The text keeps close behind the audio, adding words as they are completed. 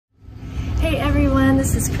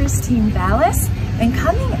This is Vales, and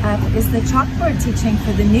coming up is the Chalkboard teaching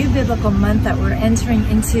for the new biblical month that we're entering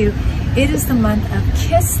into. It is the month of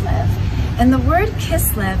Kislev, and the word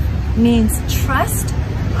Kislev means trust,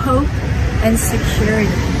 hope, and security.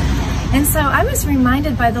 And so I was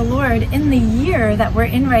reminded by the Lord in the year that we're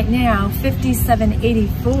in right now,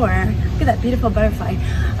 5784. Look at that beautiful butterfly.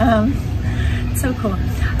 So cool.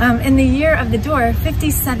 In the year of the door,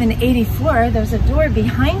 5784, there's a door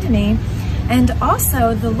behind me. And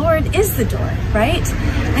also the Lord is the door, right?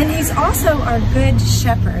 And he's also our good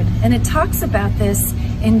shepherd. And it talks about this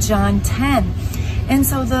in John 10. And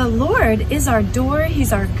so the Lord is our door.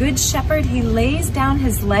 He's our good shepherd. He lays down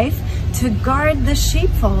his life to guard the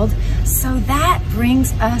sheepfold. So that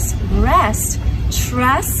brings us rest,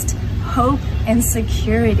 trust, hope, and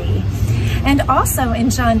security. And also in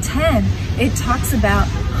John 10, it talks about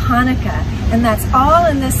Hanukkah. And that's all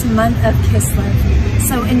in this month of Kislev.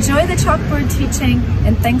 So enjoy the Chalkboard teaching,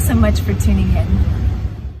 and thanks so much for tuning in.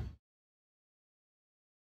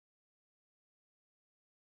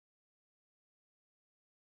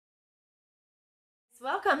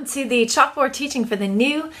 Welcome to the Chalkboard teaching for the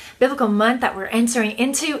new biblical month that we're entering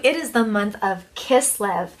into. It is the month of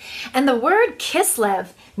Kislev. And the word Kislev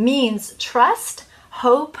means trust,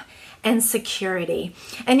 hope, and security.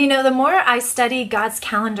 And you know, the more I study God's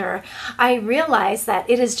calendar, I realize that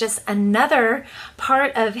it is just another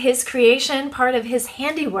part of his creation, part of his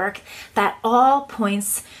handiwork that all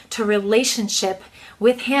points to relationship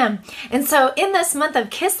with him. And so in this month of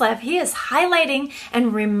Kislev, he is highlighting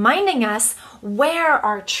and reminding us where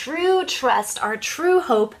our true trust, our true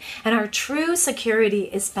hope, and our true security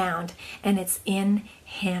is found. And it's in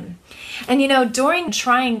him. And you know, during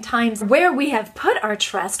trying times, where we have put our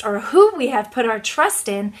trust or who we have put our trust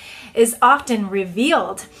in is often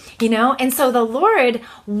revealed, you know. And so the Lord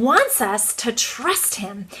wants us to trust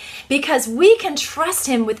him, because we can trust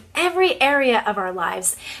him with every area of our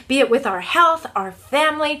lives, be it with our health, our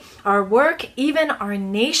family, our work, even our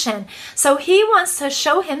nation. So he wants to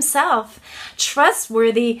show himself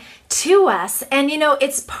trustworthy to us. And you know,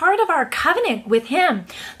 it's part of our covenant with him.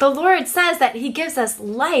 The Lord says that he gives us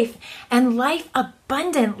life and life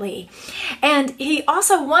abundantly. And he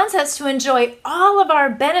also wants us to enjoy all of our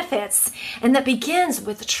benefits. And that begins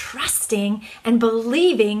with trusting and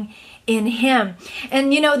believing in him.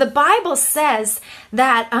 And you know, the Bible says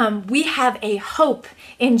that we have a hope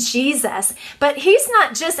in Jesus, but he's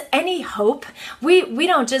not just any hope. We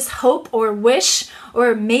don't just hope or wish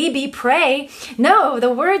or maybe pray. No,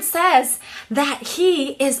 the word says that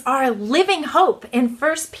he is our living hope in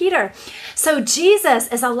 1 Peter. So Jesus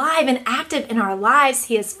is alive and active in our lives.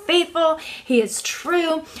 He is faithful. He is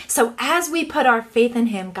true. So as we put our faith in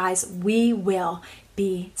him, guys, we will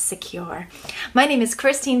be secure. My name is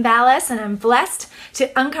Vales, and I'm blessed to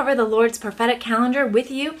uncover the Lord's prophetic calendar with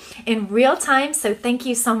you in real time. So thank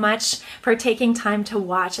you so much for taking time to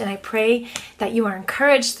watch. And I pray that you are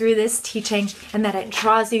encouraged through this teaching and that it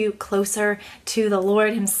draws you closer to the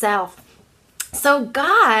Lord himself. So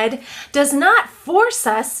God does not force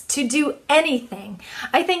us to do anything.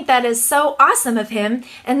 I think that is so awesome of him.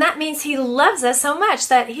 And that means he loves us so much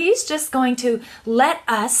that he's just going to let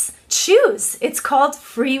us choose. It's called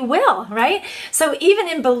free will, right? So even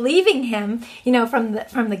in believing him, you know, from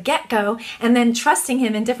the get-go, and then trusting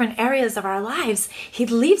him in different areas of our lives, he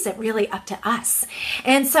leaves it really up to us.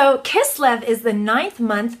 And so Kislev is the 9th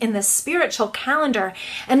month in the spiritual calendar,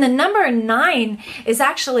 and the number 9 is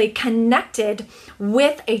actually connected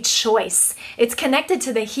with a choice. It's connected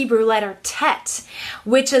to the Hebrew letter tet,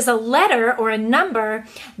 which is a letter or a number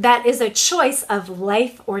that is a choice of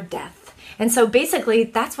life or death. And so basically,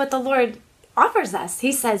 that's what the Lord offers us.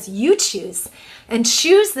 He says, you choose, and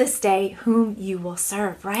choose this day whom you will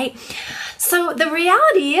serve, right? So the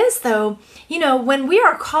reality is, though, you know, when we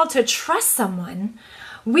are called to trust someone,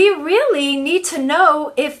 we really need to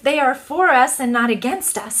know if they are for us and not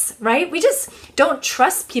against us, right? We just don't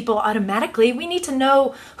trust people automatically. We need to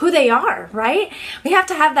know who they are, right? We have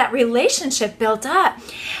to have that relationship built up.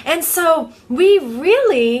 And so we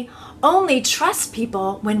really only trust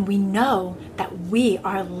people when we know that we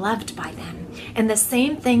are loved by them. And the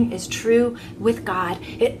same thing is true with God.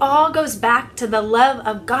 It all goes back to the love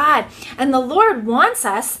of God. And the Lord wants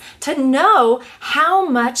us to know how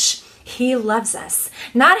much he loves us.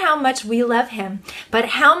 Not how much we love him, but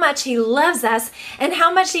how much he loves us and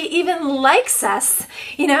how much he even likes us,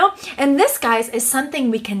 you know? And this, guys, is something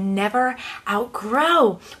we can never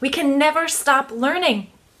outgrow. We can never stop learning.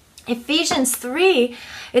 Ephesians 3,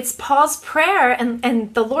 it's Paul's prayer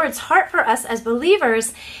and the Lord's heart for us as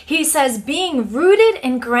believers. He says, being rooted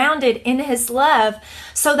and grounded in his love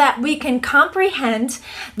so that we can comprehend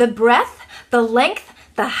the breadth, the length,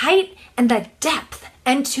 the height, and the depth,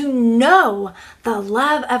 and to know the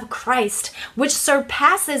love of Christ, which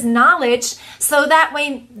surpasses knowledge, so that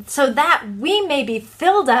we may be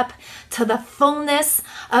filled up to the fullness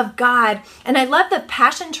of God. And I love the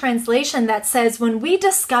Passion Translation that says, when we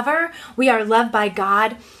discover we are loved by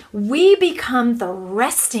God, we become the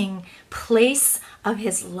resting place of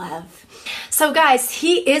his love. So guys,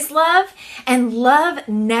 he is love, and love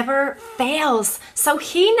never fails. So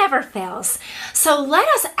he never fails. So let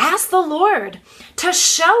us ask the Lord to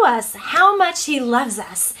show us how much he loves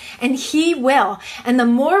us, and he will. And the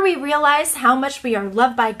more we realize how much we are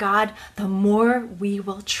loved by God, the more we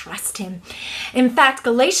will trust him. In fact,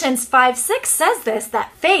 Galatians 5:6 says this,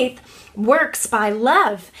 that faith works by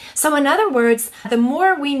love. So in other words, the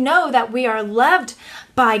more we know that we are loved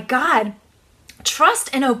by God, trust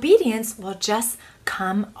and obedience will just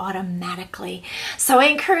come automatically. So I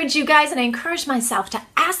encourage you guys, and I encourage myself, to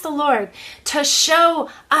ask the Lord to show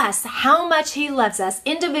us how much he loves us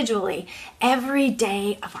individually every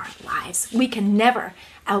day of our lives. We can never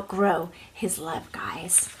outgrow his love,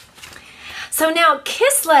 guys. So now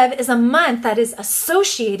Kislev is a month that is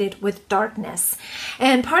associated with darkness.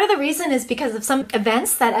 And part of the reason is because of some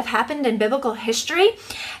events that have happened in biblical history.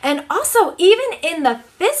 And also, even in the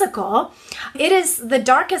physical, it is the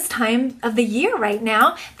darkest time of the year right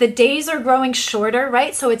now. The days are growing shorter,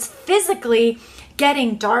 right? So it's physically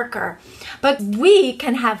getting darker. But we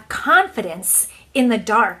can have confidence in the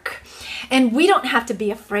dark, and we don't have to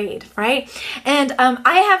be afraid, right? And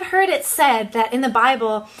I have heard it said that in the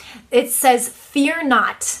Bible, it says, fear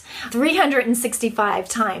not, 365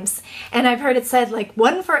 times. And I've heard it said, like,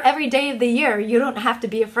 one for every day of the year. You don't have to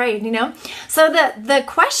be afraid, you know? So the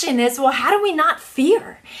question is, well, how do we not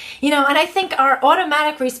fear? You know, and I think our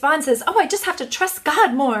automatic response is, oh, I just have to trust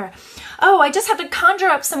God more. Oh, I just have to conjure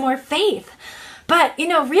up some more faith. But, you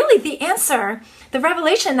know, really the answer, the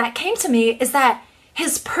revelation that came to me is that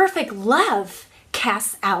his perfect love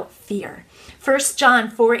casts out fear. 1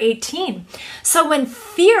 John 4:18. So when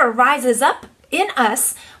fear rises up in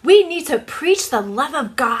us, we need to preach the love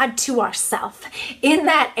of God to ourselves in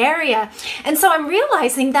that area. And so I'm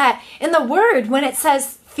realizing that in the word, when it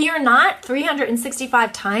says fear not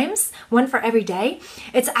 365 times, one for every day,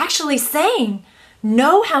 it's actually saying,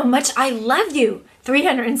 know how much I love you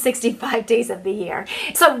 365 days of the year.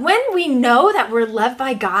 So when we know that we're loved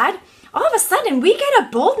by God, all of a sudden we get a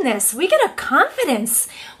boldness, we get a confidence,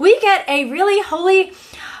 we get a really holy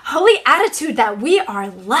attitude that we are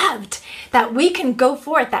loved, that we can go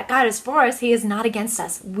forth, that God is for us, he is not against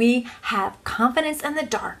us. We have confidence in the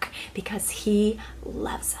dark because he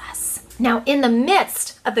loves us. Now, in the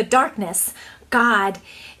midst of the darkness, God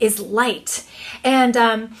is light. And,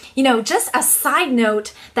 you know, just a side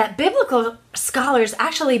note, that biblical scholars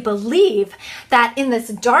actually believe that in this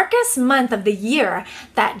darkest month of the year,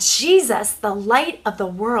 that Jesus, the light of the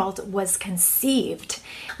world, was conceived.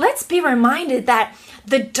 Let's be reminded that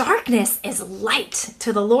the darkness is light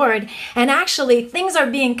to the Lord, and actually things are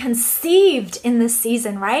being conceived in this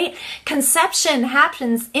season, right? Conception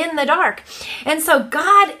happens in the dark. And so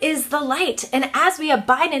God is the light, and as we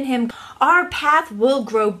abide in him, our path will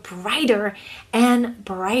grow brighter and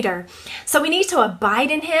brighter. So we need to abide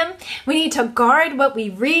in him. We need to guard what we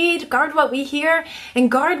read, guard what we hear, and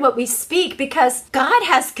guard what we speak, because God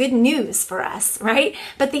has good news for us, right?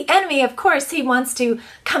 But the enemy, of course, he wants to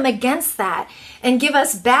come against that and give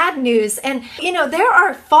us bad news. And, you know, there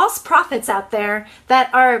are false prophets out there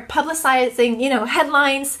that are publicizing, you know,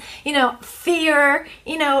 headlines, you know, fear,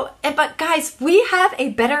 you know, but guys, we have a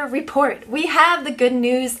better report. We have the good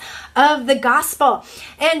news of the gospel.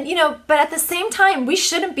 And, you know, but at the same time, we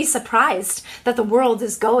shouldn't be surprised that the world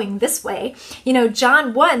is going this way. You know,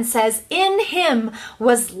 John 1 says, in him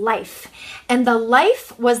was life, and the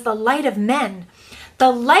life was the light of men. The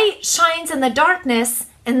light shines in the darkness,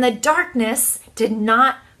 and the darkness did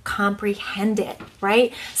not comprehend it,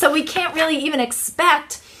 right? So we can't really even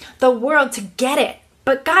expect the world to get it.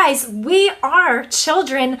 But guys, we are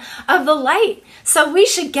children of the light, so we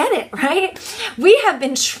should get it, right? We have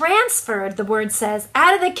been transferred, the word says,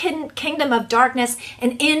 out of the kingdom of darkness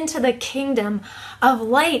and into the kingdom of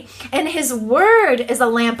light. And his word is a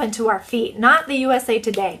lamp unto our feet, not the USA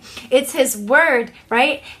Today. It's his word,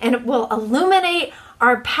 right? And it will illuminate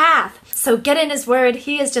our path. So get in his word.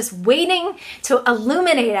 He is just waiting to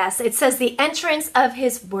illuminate us. It says the entrance of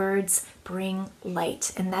his words bring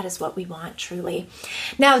light, and that is what we want, truly.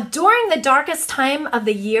 Now, during the darkest time of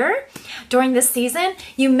the year, during this season,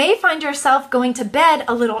 you may find yourself going to bed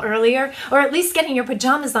a little earlier, or at least getting your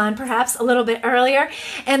pajamas on perhaps a little bit earlier.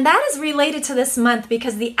 And that is related to this month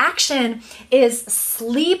because the action is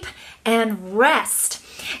sleep and rest.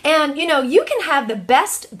 And, you can have the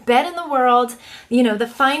best bed in the world,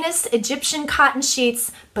 the finest Egyptian cotton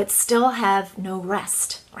sheets, but still have no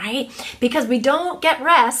rest, right? Because we don't get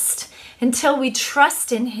rest until we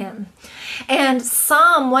trust in him. And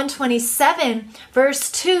Psalm 127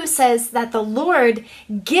 verse 2 says that the Lord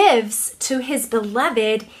gives to his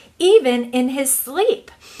beloved even in his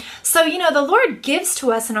sleep. So, the Lord gives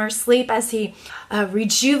to us in our sleep as he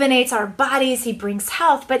rejuvenates our bodies, he brings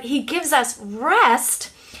health, but he gives us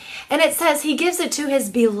rest, and it says he gives it to his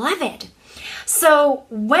beloved. So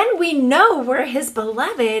when we know we're his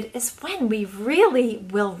beloved is when we really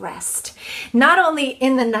will rest. Not only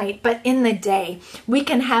in the night, but in the day. We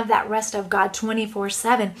can have that rest of God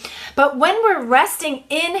 24/7. But when we're resting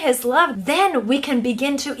in his love, then we can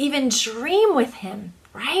begin to even dream with him,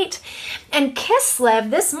 right? And Kislev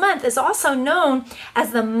this month is also known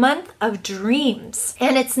as the month of dreams.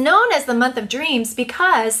 And it's known as the month of dreams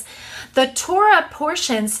because the Torah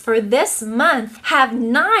portions for this month have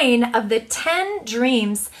 9 of the 10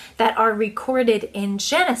 dreams that are recorded in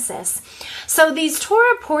Genesis. So these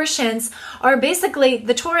Torah portions are basically,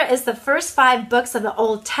 the Torah is the first 5 books of the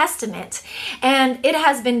Old Testament, and it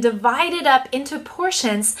has been divided up into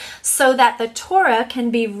portions so that the Torah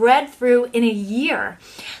can be read through in a year.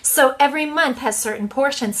 So every month has certain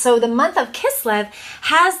portions. So the month of Kislev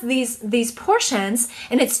has these portions,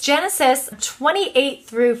 and it's Genesis 28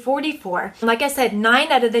 through 44. Like I said,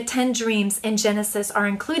 9 out of the 10 dreams in Genesis are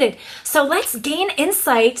included. So let's gain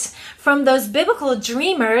insight from those biblical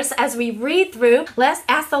dreamers as we read through. Let's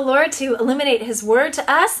ask the Lord to illuminate his word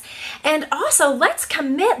to us. And also let's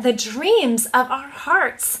commit the dreams of our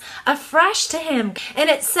hearts afresh to him. And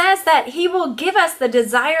it says that he will give us the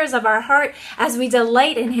desires of our heart as we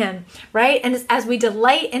delight in him, right? And as we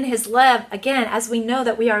delight in his love, again, as we know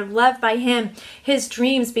that we are loved by him, his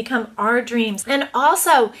dreams become our dreams. And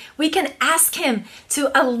also we can ask him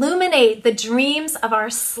to illuminate the dreams of our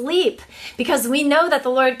sleep, because we know that the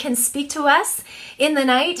Lord can speak to us in the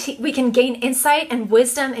night. We can gain insight and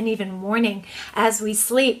wisdom and even warning as we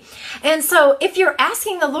sleep. And so if you're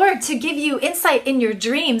asking the Lord to give you insight in your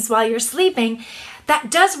dreams while you're sleeping,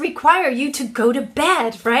 that does require you to go to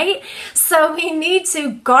bed, right? So we need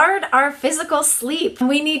to guard our physical sleep.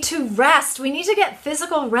 We need to rest. We need to get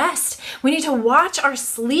physical rest. We need to watch our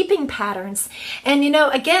sleeping patterns. And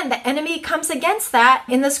again, the enemy comes against that.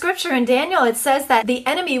 In the scripture in Daniel, it says that the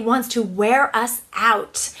enemy wants to wear us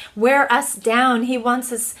out, wear us down. He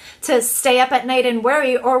wants us to stay up at night and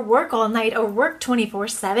worry, or work all night, or work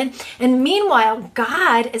 24/7. And meanwhile,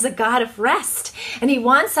 God is a God of rest, and he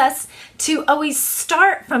wants us to always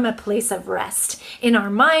start from a place of rest in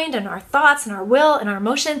our mind and our thoughts and our will and our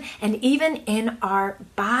emotion and even in our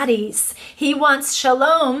bodies. He wants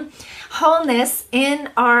shalom, wholeness in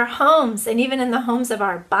our homes and even in the homes of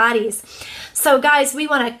our bodies. So guys, we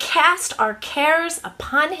want to cast our cares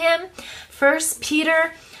upon him. 1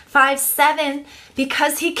 Peter 5:7,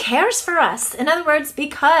 because he cares for us. In other words,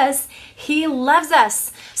 because he loves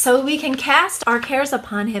us. So we can cast our cares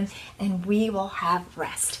upon him and we will have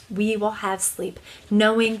rest. We will have sleep,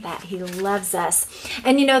 knowing that he loves us.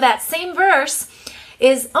 And that same verse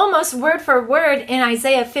is almost word for word in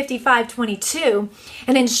Isaiah 55:22,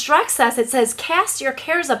 and instructs us. It says, cast your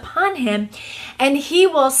cares upon him and he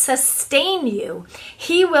will sustain you.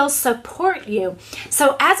 He will support you.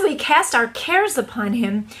 So as we cast our cares upon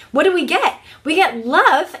him, what do we get? We get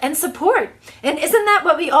love and support. And isn't that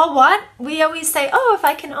what we all want? We always say, oh, if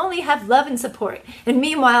I can only have love and support. And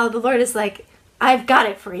meanwhile, the Lord is like, I've got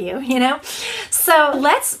it for you, So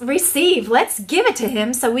let's receive, let's give it to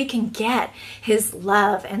him so we can get his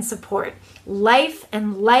love and support. Life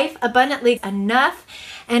and life abundantly, enough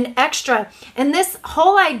and extra. And this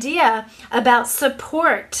whole idea about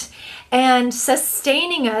support and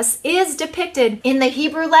sustaining us is depicted in the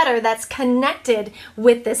Hebrew letter that's connected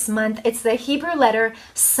with this month. It's the Hebrew letter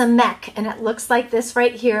Samek, and it looks like this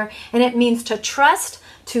right here. And it means to trust,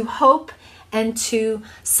 to hope, and to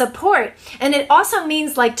support. And it also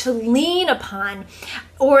means like to lean upon,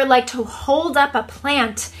 or like to hold up a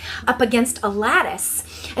plant up against a lattice.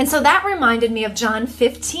 And so that reminded me of John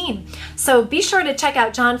 15. So be sure to check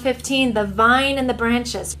out John 15, the vine and the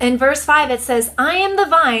branches. In verse 5, it says, I am the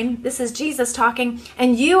vine, this is Jesus talking,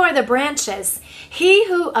 and you are the branches. He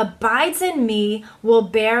who abides in me will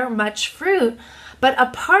bear much fruit, but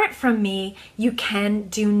apart from me, you can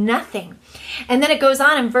do nothing. And then it goes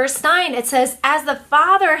on in verse 9, it says, as the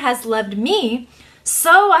Father has loved me,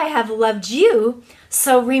 so I have loved you,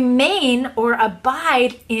 so remain or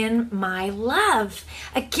abide in my love.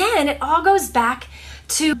 Again, it all goes back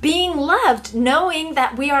to being loved. Knowing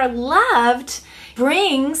that we are loved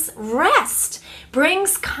brings rest,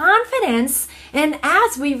 brings confidence. And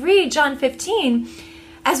as we read John 15,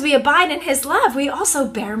 as we abide in his love, we also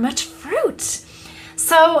bear much fruit.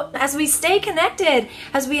 So as we stay connected,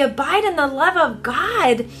 as we abide in the love of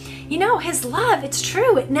God, you know, his love, it's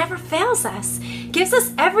true, it never fails us, gives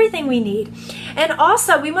us everything we need. And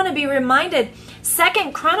also we want to be reminded,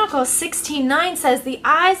 2 Chronicles 16:9 says, the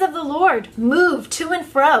eyes of the Lord move to and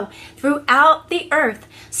fro throughout the earth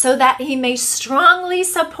so that he may strongly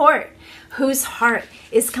support whose heart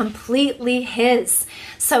is completely his.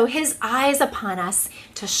 So his eyes upon us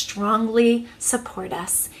to strongly support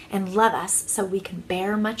us and love us so we can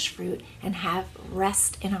bear much fruit and have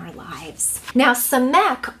rest in our lives. Now,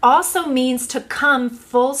 Samek also means to come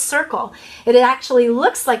full circle. It actually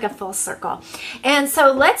looks like a full circle. And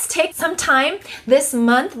so let's take some time this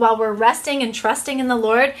month while we're resting and trusting in the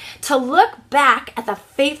Lord to look back at the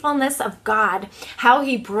faithfulness of God, how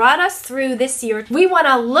he brought us through this year. We want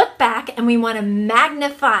to look back and we want to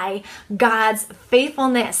magnify God's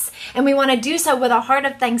faithfulness. And we want to do so with a heart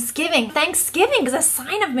of thanksgiving. Thanksgiving is a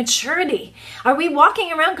sign of maturity. Are we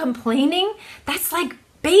walking around complaining? That's like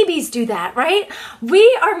babies do that, right?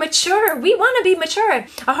 We are mature. We want to be mature.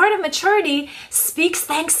 A heart of maturity speaks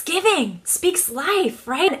thanksgiving, speaks life,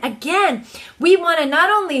 right? Again, we want to not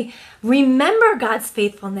only remember God's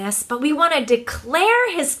faithfulness, but we want to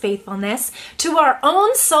declare his faithfulness to our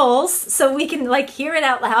own souls so we can like hear it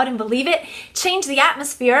out loud and believe it, change the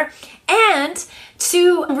atmosphere, and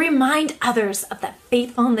to remind others of the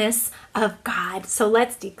faithfulness of God. So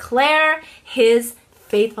let's declare his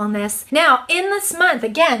faithfulness. Now, in this month,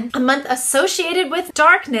 again, a month associated with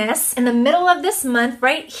darkness, in the middle of this month,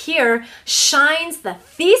 right here, shines the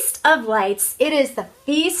Feast of Lights. It is the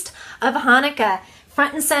Feast of Hanukkah.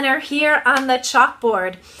 Front and center here on the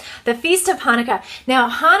chalkboard. The Feast of Hanukkah. Now,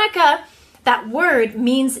 Hanukkah, that word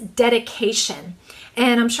means dedication.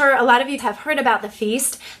 And I'm sure a lot of you have heard about the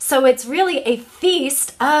feast. So it's really a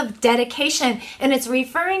feast of dedication. And it's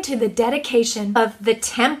referring to the dedication of the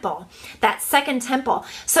temple, that second temple.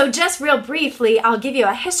 So just real briefly, I'll give you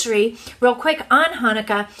a history real quick on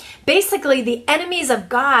Hanukkah. Basically, the enemies of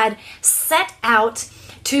God set out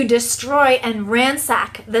to destroy and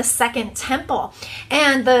ransack the second temple.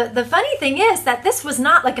 And the funny thing is that this was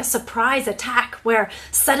not like a surprise attack where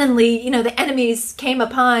suddenly, the enemies came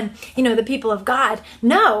upon, the people of God.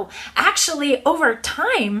 No, actually over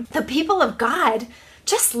time, the people of God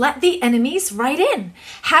just let the enemies right in.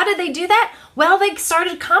 How did they do that? Well, they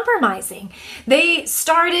started compromising. They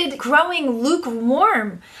started growing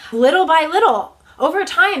lukewarm little by little. Over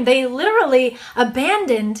time, they literally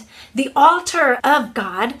abandoned the altar of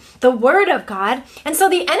God, the word of God. And so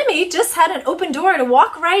the enemy just had an open door to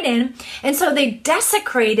walk right in. And so they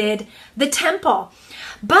desecrated the temple.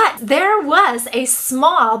 But there was a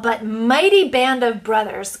small but mighty band of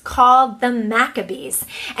brothers called the Maccabees,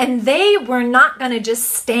 and they were not going to just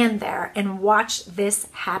stand there and watch this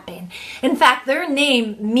happen. In fact, their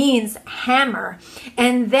name means hammer,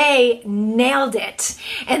 and they nailed it.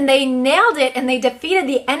 And they nailed it, and they defeated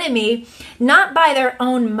the enemy not by their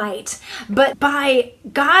own might, but by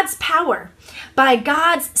God's power, by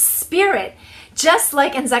God's Spirit. Just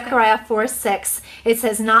like in Zechariah 4:6, it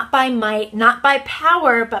says, not by might, not by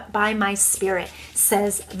power, but by my Spirit,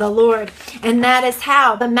 says the Lord. And that is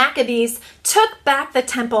how the Maccabees took back the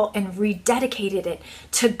temple and rededicated it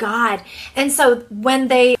to God. And so when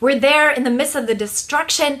they were there in the midst of the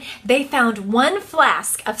destruction, they found one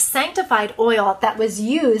flask of sanctified oil that was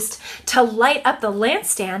used to light up the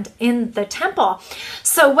lampstand in the temple.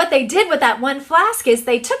 So what they did with that one flask is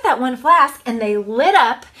they took that one flask and they lit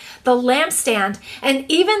up the lampstand. And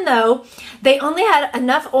even though they only had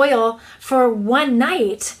enough oil for one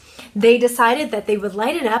night, they decided that they would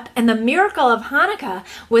light it up. And the miracle of Hanukkah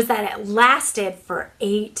was that it lasted for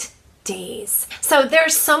 8 days. So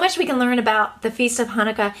there's so much we can learn about the Feast of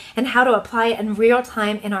Hanukkah and how to apply it in real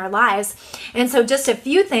time in our lives. And so just a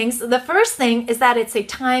few things. The first thing is that it's a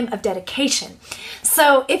time of dedication.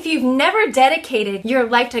 So if you've never dedicated your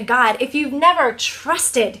life to God, if you've never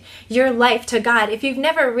trusted your life to God, if you've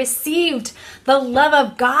never received the love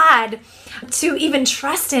of God to even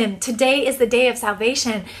trust him, today is the day of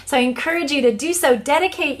salvation. So I encourage you to do so.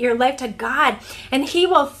 Dedicate your life to God, and he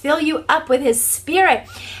will fill you up with his Spirit.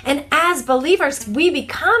 And as believers, we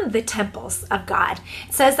become the temples of God.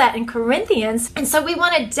 It says that in Corinthians. And so we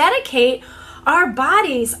want to dedicate our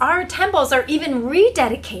bodies, our temples, or even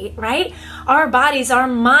rededicate, right? Our bodies, our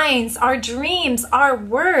minds, our dreams, our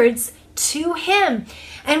words to him.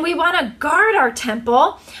 And we want to guard our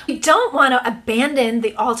temple. We don't want to abandon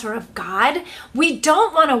the altar of God. We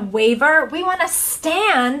don't want to waver. We want to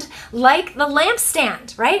stand like the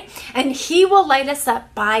lampstand, right? And he will light us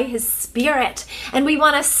up by his Spirit. And we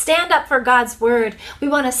want to stand up for God's word. We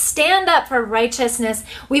want to stand up for righteousness.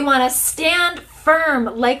 We want to stand firm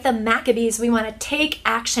like the Maccabees. We want to take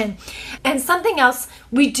action. And something else,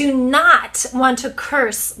 we do not want to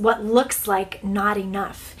curse what looks like not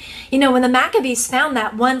enough. You know, when the Maccabees found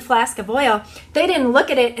that one flask of oil, they didn't look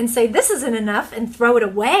at it and say, this isn't enough, and throw it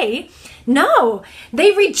away. No,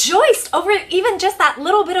 they rejoiced over even just that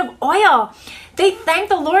little bit of oil. They thanked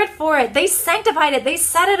the Lord for it. They sanctified it. They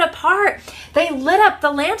set it apart. They lit up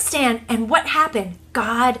the lampstand. And what happened?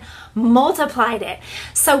 God multiplied it.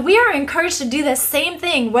 So we are encouraged to do the same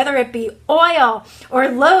thing, whether it be oil or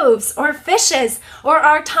loaves or fishes or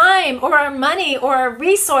our time or our money or our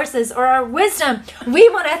resources or our wisdom. We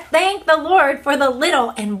want to thank the Lord for the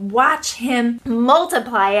little and watch him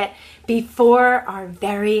multiply it before our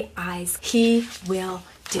very eyes. He will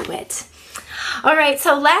do it. All right,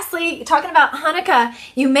 so lastly, talking about Hanukkah,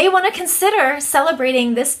 you may want to consider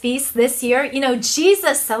celebrating this feast this year. You know,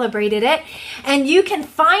 Jesus celebrated it, and you can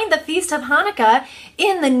find the Feast of Hanukkah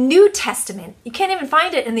in the New Testament. You can't even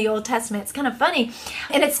find it in the Old Testament. It's kind of funny.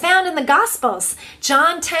 And it's found in the Gospels.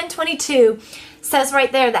 John 10:22 says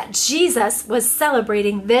right there that Jesus was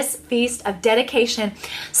celebrating this feast of dedication.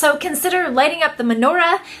 So consider lighting up the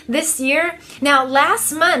menorah this year. Now,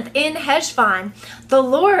 last month in Heshvan, the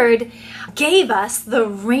Lord gave us the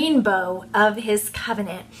rainbow of his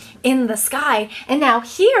covenant in the sky. And now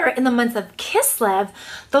here in the month of Kislev,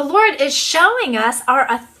 the Lord is showing us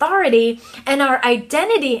our authority and our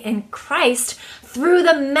identity in Christ through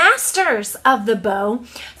the masters of the bow,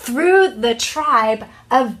 through the tribe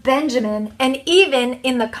of Benjamin, and even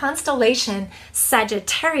in the constellation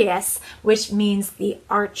Sagittarius, which means the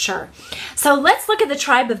archer. So let's look at the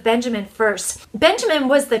tribe of Benjamin first. Benjamin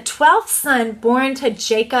was the 12th son born to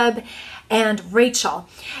Jacob and Rachel.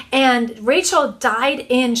 And Rachel died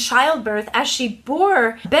in childbirth as she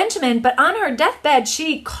bore Benjamin, but on her deathbed,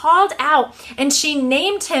 she called out and she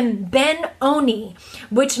named him Ben-Oni,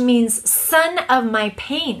 which means son of my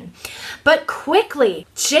pain. But quickly,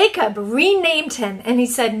 Jacob renamed him and he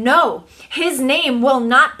said, no, his name will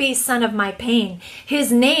not be son of my pain.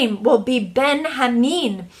 His name will be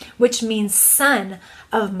Ben-Hamin, which means son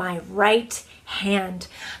of my right hand.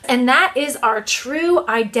 And that is our true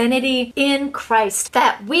identity in Christ,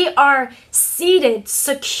 that we are seated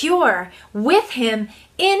secure with him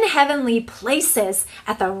in heavenly places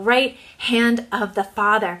at the right hand of the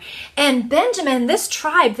Father. And Benjamin, this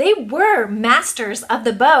tribe, they were masters of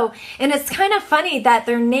the bow. And it's kind of funny that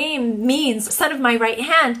their name means son of my right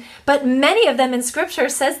hand, but many of them in scripture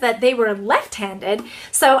says that they were left-handed.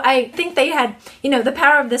 So I think they had, the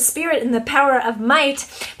power of the Spirit and the power of might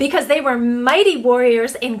because they were mighty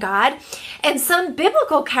warriors in God. And some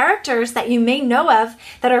biblical characters that you may know of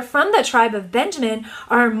that are from the tribe of Benjamin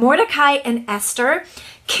are Mordecai and Esther,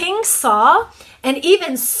 King Saul, and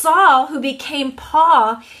even Saul, who became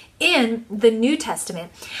Paul in the New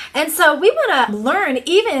Testament. And so we want to learn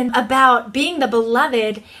even about being the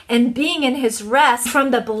beloved and being in his rest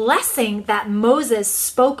from the blessing that Moses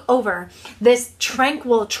spoke over this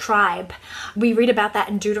tranquil tribe. We read about that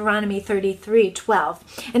in Deuteronomy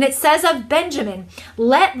 33:12. And it says of Benjamin,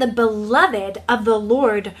 let the beloved of the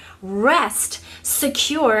Lord rest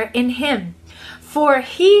secure in him, for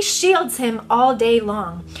he shields him all day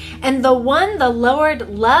long. And the one the Lord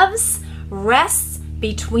loves rests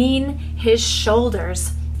between his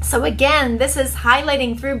shoulders. So again, this is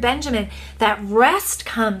highlighting through Benjamin that rest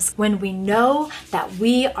comes when we know that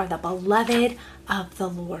we are the beloved of the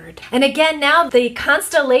Lord. And again, now the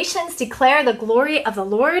constellations declare the glory of the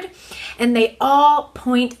Lord, and they all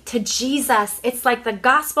point to Jesus. It's like the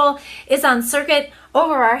gospel is on circuit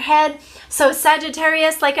over our head. So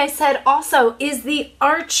Sagittarius, like I said, also is the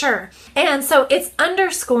archer. And so it's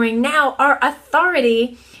underscoring now our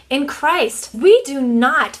authority in Christ. We do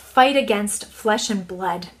not fight against flesh and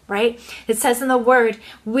blood, right? It says in the word,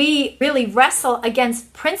 we really wrestle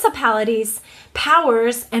against principalities,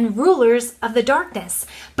 powers, and rulers of the darkness.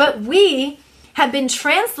 But we have been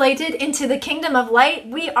translated into the kingdom of light.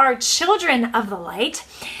 We are children of the light.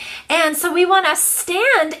 And so we want to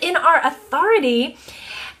stand in our authority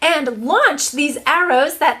and launch these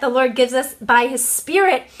arrows that the Lord gives us by his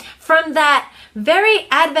Spirit from that very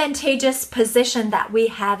advantageous position that we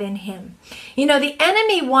have in him. You know, the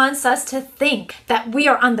enemy wants us to think that we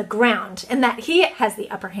are on the ground and that he has the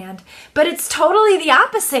upper hand, but it's totally the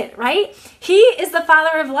opposite, right? He is the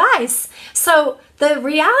father of lies. So the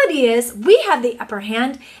reality is we have the upper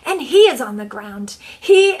hand and he is on the ground.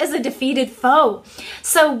 He is a defeated foe.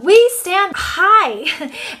 So we stand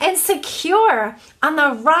high and secure on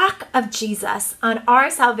the rock of Jesus, on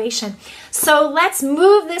our salvation. So let's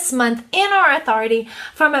move this month in our authority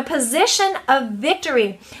from a position of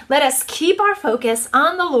victory. Let us keep our focus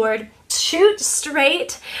on the Lord. Shoot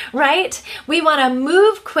straight, right? We want to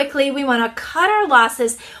move quickly. We want to cut our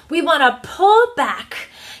losses. We want to pull back,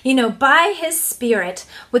 by his Spirit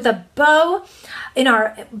with a bow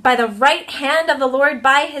by the right hand of the Lord,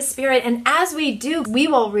 by his Spirit. And as we do, we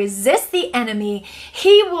will resist the enemy.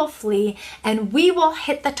 He will flee and we will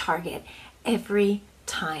hit the target every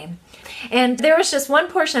time. And there was just one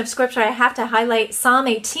portion of scripture I have to highlight. Psalm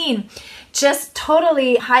 18 just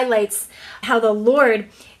totally highlights how the Lord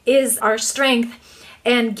is our strength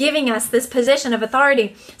and giving us this position of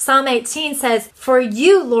authority. Psalm 18 says, "For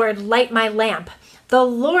you, Lord, light my lamp. The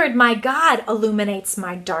Lord my God illuminates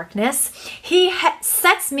my darkness. He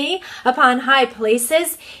sets me upon high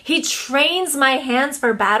places. He trains my hands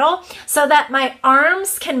for battle so that my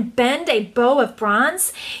arms can bend a bow of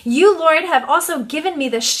bronze. You, Lord, have also given me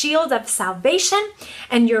the shield of salvation,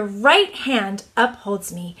 and your right hand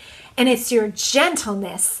upholds me. And it's your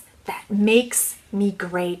gentleness that makes me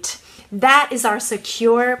great." That is our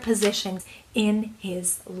secure position in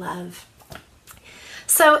his love.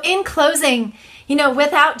 So in closing,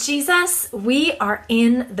 without Jesus, we are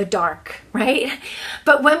in the dark, right?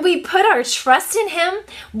 But when we put our trust in him,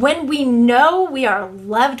 when we know we are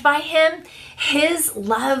loved by him, his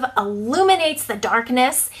love illuminates the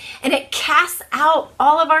darkness and it casts out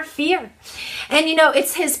all of our fear. And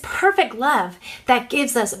it's his perfect love that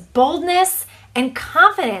gives us boldness and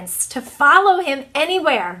confidence to follow him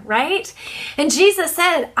anywhere, right? And Jesus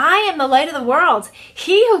said, "I am the light of the world.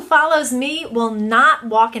 He who follows me will not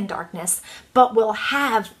walk in darkness, but will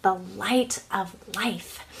have the light of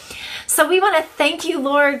life." So we want to thank you,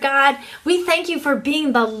 Lord God. We thank you for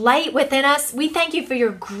being the light within us. We thank you for your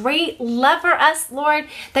great love for us, Lord,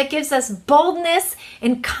 that gives us boldness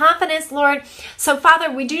and confidence, Lord. So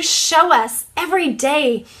Father, would you show us every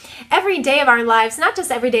day of our lives, not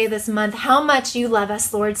just every day of this month, how much you love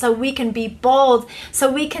us, Lord, so we can be bold, so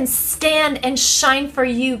we can stand and shine for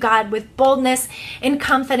you, God, with boldness and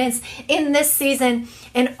confidence in this season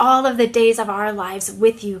and all of the days of our lives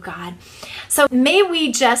with you, God. So may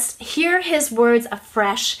we just hear his words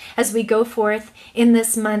afresh as we go forth in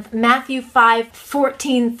this month. Matthew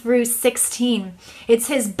 5:14 through 16. It's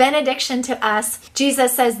his benediction to us.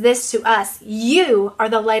 Jesus says this to us: "You are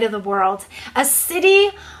the light of the world. A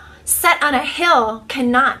city set on a hill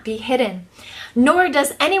cannot be hidden, nor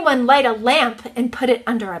does anyone light a lamp and put it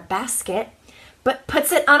under a basket, but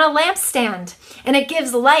puts it on a lampstand, and it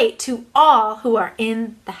gives light to all who are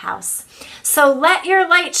in the house. So let your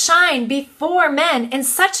light shine before men in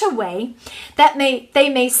such a way that they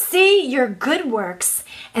may see your good works,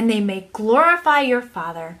 and they may glorify your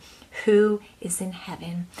Father who is in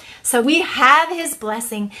heaven." So we have his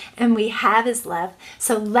blessing and we have his love.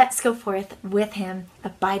 So let's go forth with him,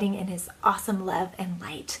 abiding in his awesome love and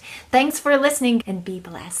light. Thanks for listening and be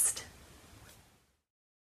blessed.